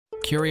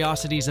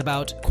curiosities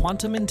about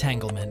quantum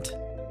entanglement.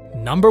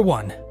 Number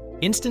 1.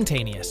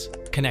 Instantaneous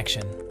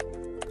connection.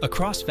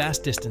 Across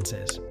vast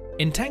distances,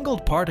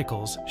 entangled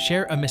particles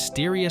share a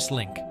mysterious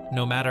link,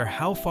 no matter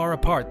how far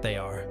apart they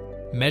are.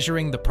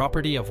 Measuring the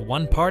property of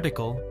one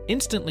particle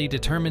instantly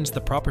determines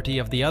the property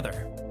of the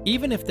other,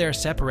 even if they're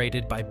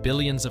separated by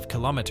billions of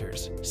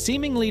kilometers,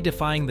 seemingly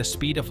defying the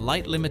speed of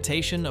light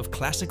limitation of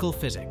classical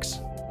physics.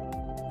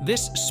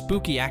 This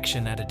spooky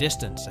action at a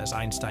distance, as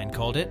Einstein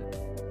called it,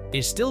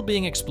 is still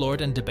being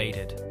explored and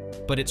debated,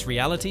 but its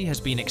reality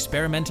has been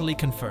experimentally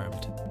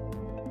confirmed.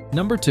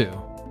 Number 2.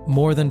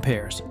 More than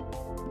pairs.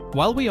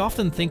 While we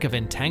often think of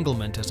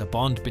entanglement as a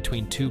bond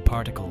between two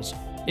particles,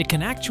 it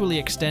can actually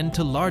extend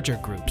to larger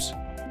groups.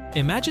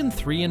 Imagine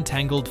 3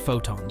 entangled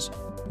photons.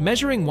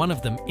 Measuring one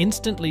of them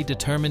instantly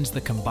determines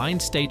the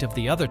combined state of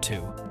the other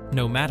 2,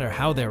 no matter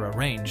how they're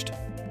arranged.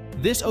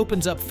 This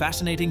opens up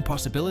fascinating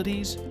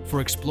possibilities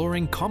for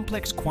exploring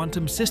complex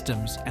quantum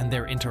systems and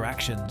their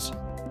interactions.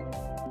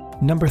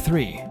 Number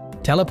 3.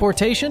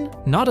 Teleportation,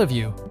 not of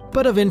you,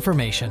 but of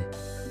information.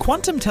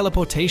 Quantum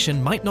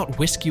teleportation might not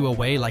whisk you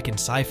away like in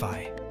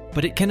sci-fi,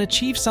 but it can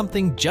achieve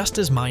something just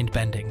as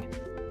mind-bending,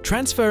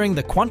 transferring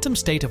the quantum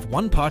state of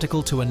one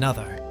particle to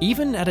another,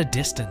 even at a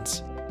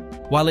distance.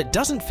 While it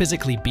doesn't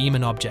physically beam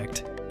an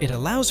object, it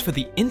allows for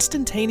the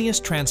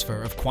instantaneous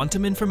transfer of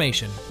quantum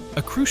information,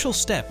 a crucial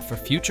step for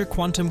future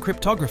quantum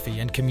cryptography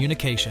and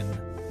communication.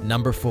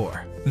 Number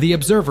 4. The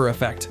observer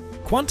effect.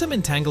 Quantum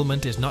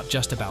entanglement is not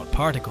just about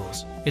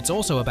particles, it's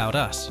also about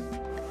us.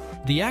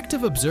 The act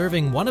of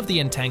observing one of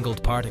the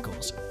entangled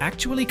particles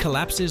actually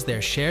collapses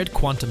their shared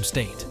quantum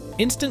state,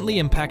 instantly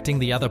impacting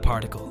the other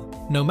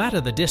particle, no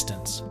matter the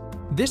distance.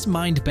 This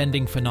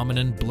mind-bending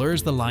phenomenon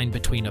blurs the line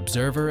between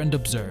observer and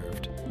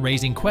observed,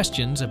 raising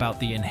questions about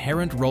the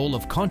inherent role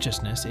of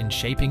consciousness in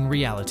shaping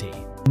reality.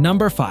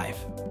 Number 5.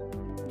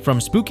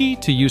 From spooky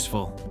to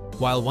useful.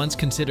 While once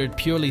considered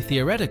purely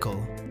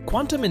theoretical,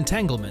 quantum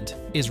entanglement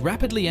is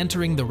rapidly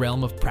entering the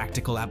realm of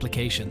practical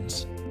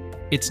applications.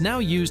 It's now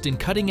used in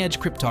cutting-edge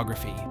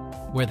cryptography,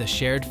 where the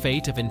shared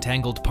fate of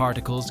entangled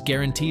particles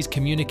guarantees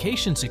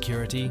communication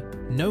security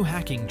no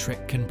hacking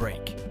trick can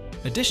break.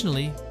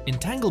 Additionally,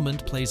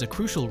 entanglement plays a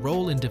crucial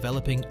role in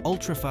developing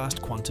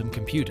ultra-fast quantum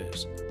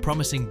computers,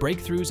 promising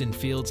breakthroughs in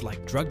fields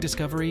like drug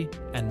discovery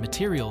and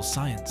materials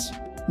science.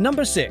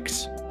 Number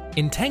 6.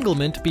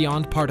 Entanglement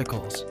beyond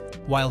particles.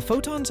 While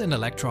photons and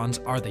electrons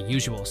are the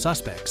usual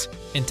suspects,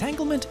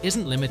 entanglement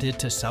isn't limited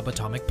to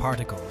subatomic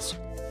particles.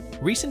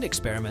 Recent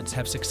experiments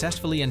have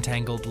successfully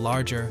entangled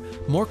larger,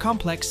 more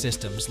complex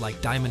systems like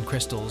diamond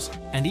crystals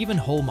and even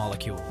whole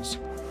molecules.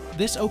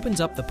 This opens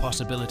up the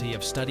possibility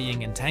of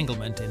studying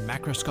entanglement in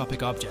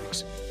macroscopic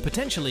objects,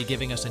 potentially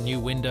giving us a new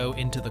window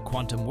into the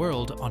quantum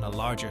world on a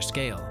larger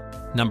scale.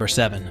 Number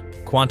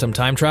 7. Quantum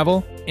time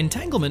travel.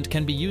 Entanglement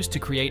can be used to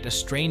create a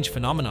strange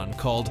phenomenon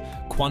called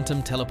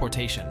quantum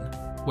teleportation,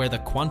 where the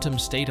quantum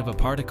state of a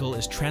particle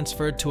is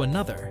transferred to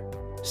another,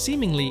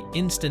 seemingly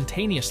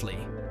instantaneously,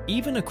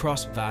 even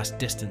across vast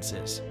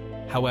distances.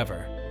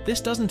 However,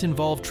 this doesn't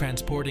involve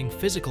transporting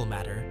physical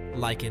matter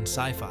like in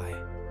sci-fi.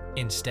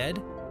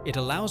 Instead, it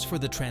allows for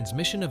the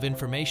transmission of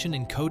information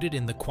encoded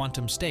in the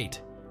quantum state,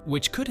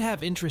 which could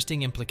have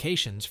interesting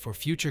implications for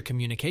future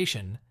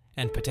communication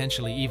and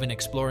potentially even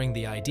exploring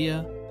the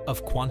idea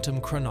of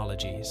quantum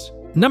chronologies.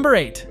 Number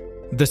 8.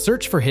 The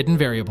search for hidden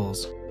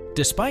variables.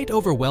 Despite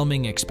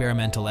overwhelming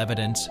experimental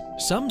evidence,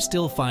 some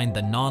still find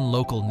the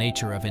non-local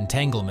nature of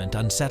entanglement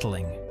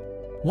unsettling.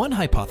 One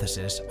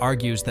hypothesis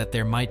argues that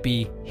there might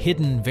be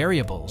hidden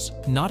variables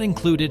not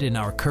included in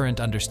our current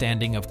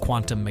understanding of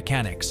quantum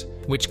mechanics,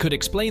 which could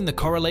explain the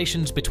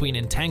correlations between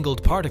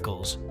entangled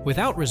particles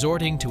without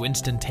resorting to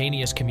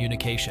instantaneous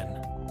communication.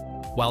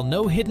 While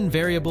no hidden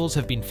variables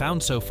have been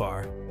found so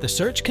far, the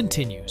search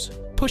continues,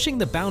 pushing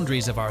the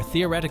boundaries of our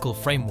theoretical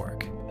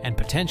framework and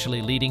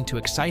potentially leading to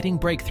exciting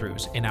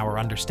breakthroughs in our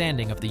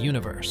understanding of the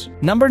universe.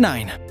 Number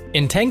 9.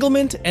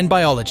 Entanglement and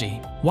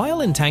biology.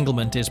 While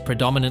entanglement is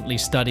predominantly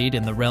studied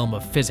in the realm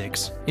of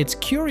physics, its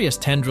curious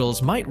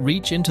tendrils might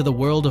reach into the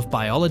world of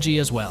biology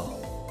as well.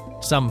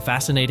 Some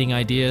fascinating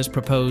ideas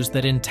propose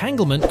that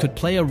entanglement could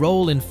play a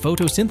role in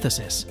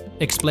photosynthesis,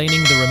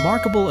 explaining the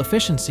remarkable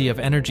efficiency of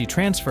energy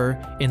transfer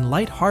in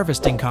light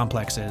harvesting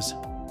complexes.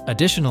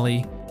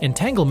 Additionally,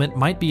 entanglement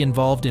might be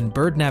involved in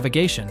bird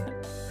navigation,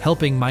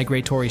 helping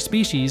migratory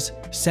species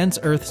sense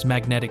Earth's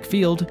magnetic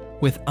field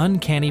with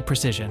uncanny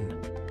precision.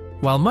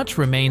 While much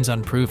remains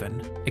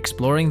unproven,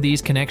 exploring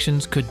these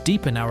connections could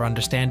deepen our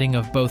understanding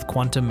of both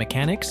quantum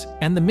mechanics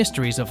and the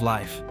mysteries of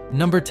life.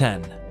 Number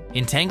 10.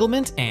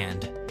 Entanglement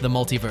and the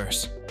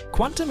multiverse.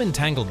 Quantum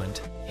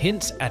entanglement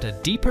hints at a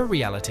deeper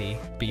reality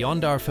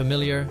beyond our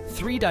familiar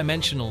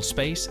three-dimensional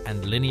space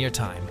and linear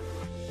time.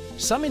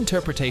 Some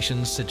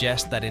interpretations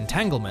suggest that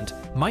entanglement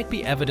might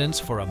be evidence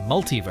for a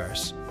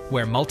multiverse,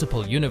 where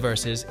multiple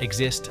universes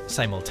exist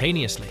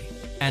simultaneously,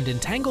 and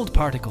entangled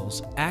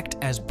particles act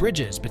as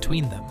bridges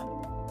between them.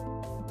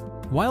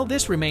 While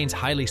this remains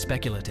highly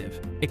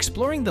speculative,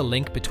 exploring the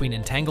link between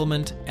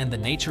entanglement and the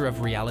nature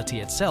of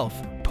reality itself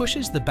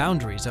pushes the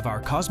boundaries of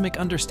our cosmic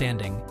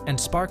understanding and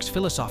sparks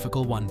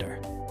philosophical wonder.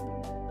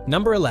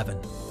 Number 11.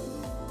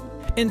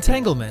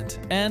 Entanglement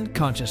and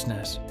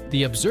consciousness.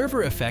 The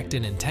observer effect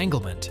in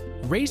entanglement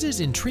raises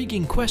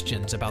intriguing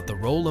questions about the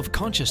role of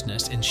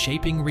consciousness in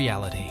shaping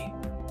reality.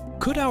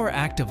 Could our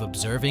act of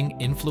observing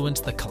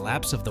influence the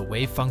collapse of the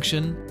wave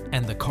function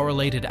and the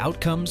correlated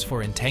outcomes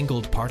for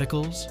entangled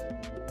particles?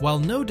 While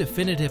no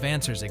definitive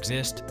answers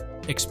exist,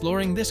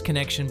 exploring this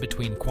connection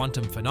between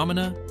quantum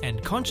phenomena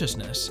and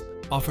consciousness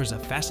offers a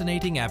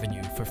fascinating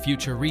avenue for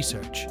future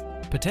research,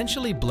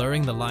 potentially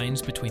blurring the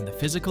lines between the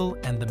physical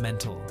and the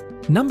mental.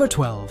 Number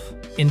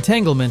 12.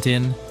 Entanglement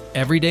in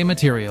everyday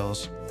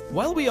materials.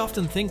 While we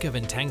often think of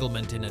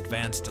entanglement in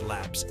advanced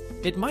labs,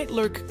 it might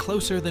lurk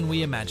closer than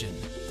we imagine.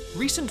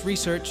 Recent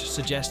research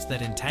suggests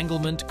that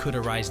entanglement could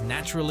arise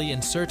naturally in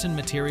certain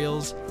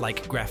materials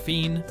like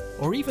graphene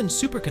or even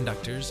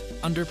superconductors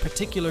under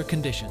particular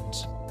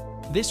conditions.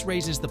 This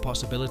raises the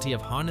possibility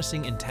of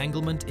harnessing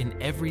entanglement in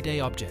everyday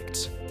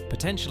objects,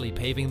 potentially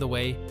paving the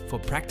way for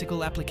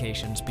practical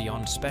applications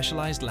beyond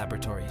specialized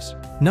laboratories.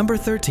 Number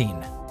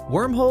 13.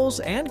 Wormholes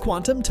and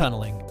quantum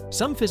tunneling.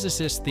 Some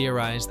physicists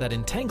theorize that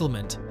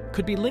entanglement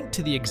could be linked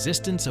to the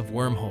existence of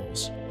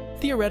wormholes,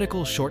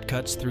 theoretical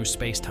shortcuts through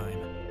space-time.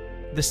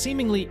 The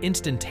seemingly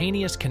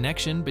instantaneous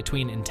connection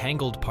between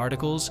entangled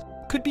particles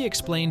could be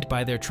explained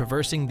by their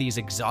traversing these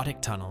exotic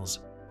tunnels,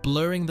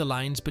 blurring the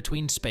lines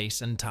between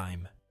space and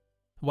time.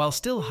 While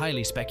still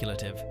highly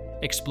speculative,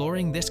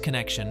 exploring this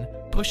connection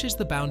pushes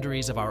the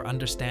boundaries of our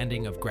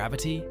understanding of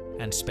gravity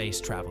and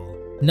space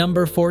travel.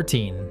 Number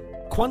 14.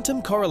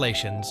 Quantum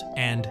correlations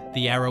and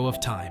the arrow of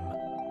time.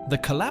 The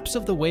collapse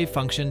of the wave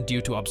function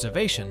due to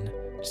observation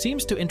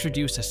seems to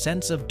introduce a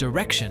sense of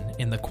direction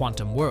in the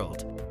quantum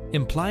world,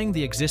 implying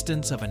the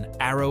existence of an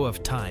arrow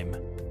of time.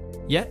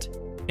 Yet,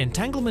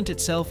 entanglement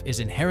itself is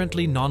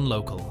inherently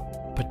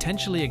non-local,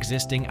 potentially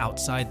existing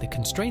outside the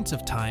constraints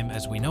of time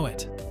as we know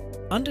it.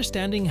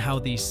 Understanding how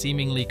these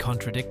seemingly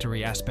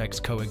contradictory aspects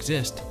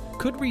coexist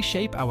could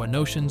reshape our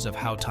notions of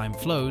how time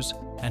flows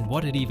and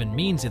what it even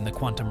means in the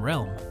quantum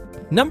realm.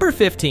 Number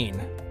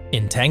 15.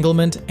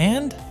 Entanglement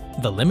and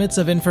the limits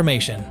of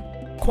information.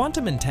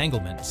 Quantum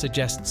entanglement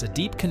suggests a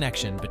deep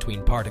connection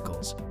between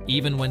particles,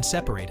 even when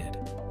separated.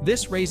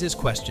 This raises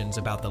questions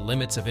about the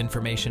limits of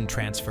information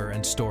transfer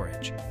and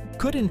storage.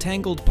 Could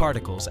entangled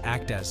particles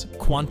act as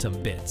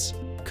quantum bits,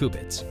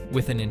 qubits,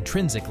 with an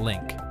intrinsic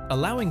link,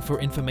 allowing for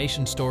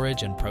information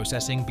storage and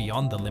processing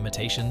beyond the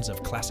limitations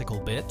of classical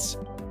bits?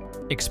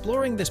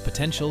 Exploring this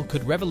potential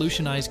could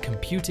revolutionize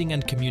computing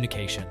and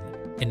communication,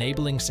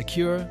 enabling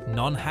secure,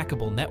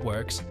 non-hackable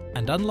networks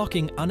and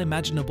unlocking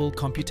unimaginable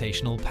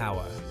computational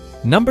power.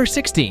 Number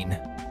 16.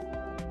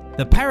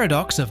 The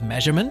paradox of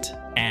measurement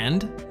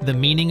and the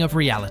meaning of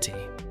reality.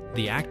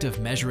 The act of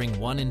measuring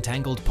one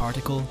entangled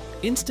particle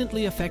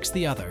instantly affects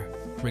the other,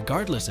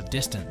 regardless of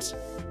distance.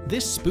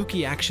 This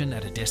spooky action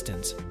at a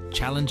distance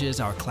challenges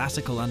our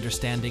classical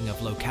understanding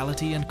of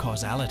locality and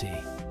causality.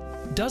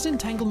 Does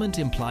entanglement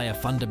imply a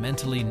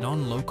fundamentally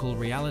non-local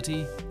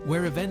reality,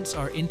 where events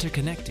are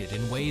interconnected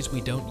in ways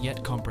we don't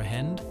yet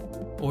comprehend?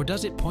 Or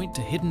does it point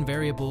to hidden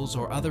variables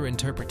or other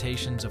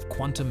interpretations of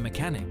quantum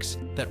mechanics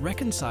that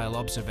reconcile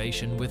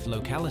observation with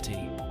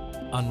locality?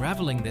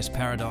 Unraveling this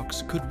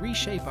paradox could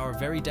reshape our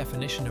very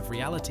definition of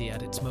reality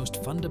at its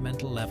most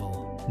fundamental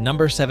level.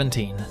 Number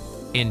 17.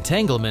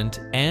 Entanglement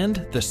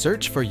and the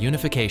search for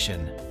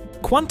unification.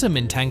 Quantum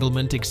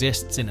entanglement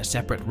exists in a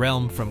separate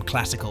realm from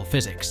classical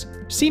physics,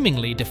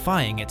 seemingly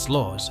defying its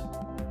laws.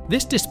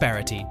 This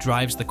disparity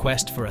drives the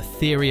quest for a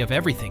theory of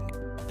everything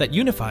that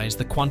unifies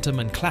the quantum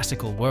and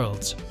classical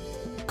worlds.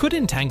 Could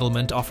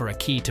entanglement offer a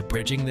key to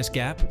bridging this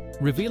gap,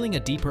 revealing a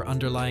deeper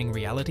underlying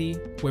reality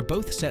where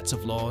both sets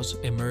of laws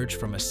emerge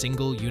from a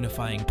single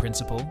unifying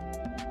principle?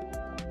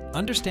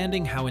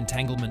 Understanding how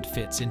entanglement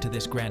fits into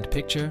this grand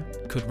picture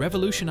could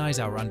revolutionize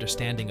our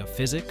understanding of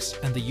physics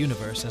and the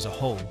universe as a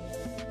whole.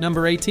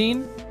 Number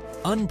 18.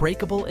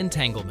 Unbreakable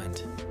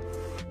entanglement.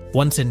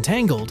 Once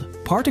entangled,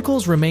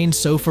 particles remain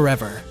so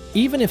forever,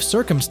 even if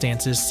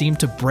circumstances seem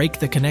to break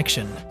the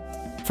connection.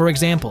 For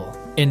example,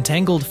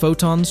 entangled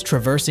photons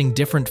traversing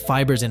different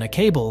fibers in a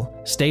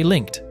cable stay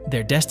linked,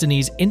 their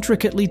destinies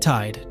intricately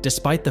tied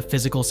despite the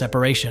physical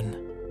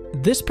separation.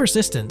 This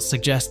persistence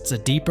suggests a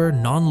deeper,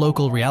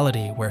 non-local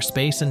reality where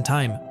space and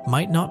time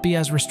might not be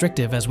as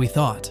restrictive as we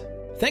thought.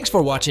 Thanks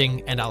for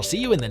watching, and I'll see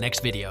you in the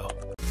next video.